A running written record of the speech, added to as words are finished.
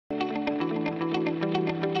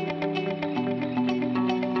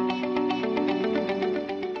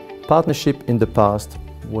partnership in the past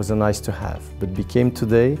was a nice to have, but became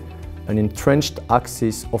today an entrenched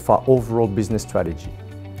axis of our overall business strategy.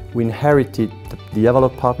 We inherited the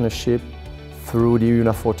AVALOQ Partnership through the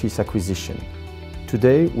Unafortis acquisition.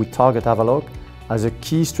 Today, we target AVALOQ as a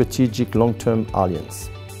key strategic long-term alliance.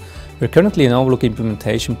 We're currently an AVALOQ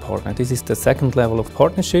implementation partner. This is the second level of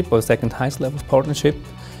partnership, or second highest level of partnership,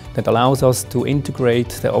 that allows us to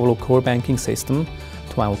integrate the AVALOQ core banking system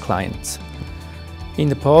to our clients. In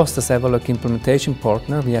the past, as AVALOQ implementation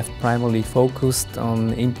partner, we have primarily focused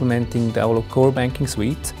on implementing the AVALOQ core banking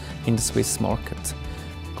suite in the Swiss market.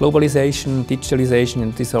 Globalization, digitalization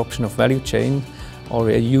and disruption of value chain are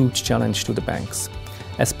a huge challenge to the banks.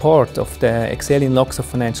 As part of the Excelian Luxoft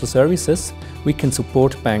Financial Services, we can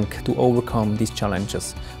support banks to overcome these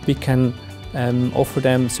challenges. We can offer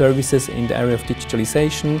them services in the area of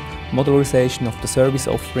digitalization, modularization of the service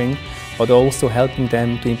offering, but also helping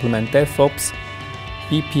them to implement DevOps,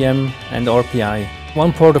 BPM and RPI.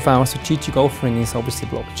 One part of our strategic offering is obviously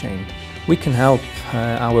blockchain. We can help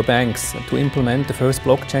our banks to implement the first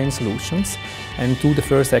blockchain solutions and do the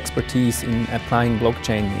first expertise in applying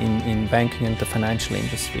blockchain in banking and the financial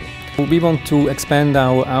industry. We want to expand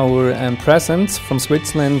our presence from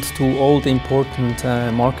Switzerland to all the important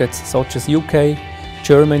markets such as UK,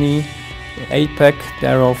 Germany, APAC,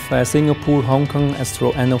 thereof Singapore, Hong Kong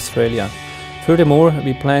and Australia. Furthermore,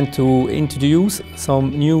 we plan to introduce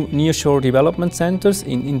some new nearshore development centers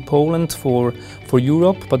in Poland for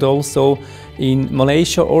Europe, but also in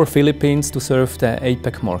Malaysia or Philippines to serve the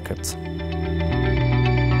APAC markets.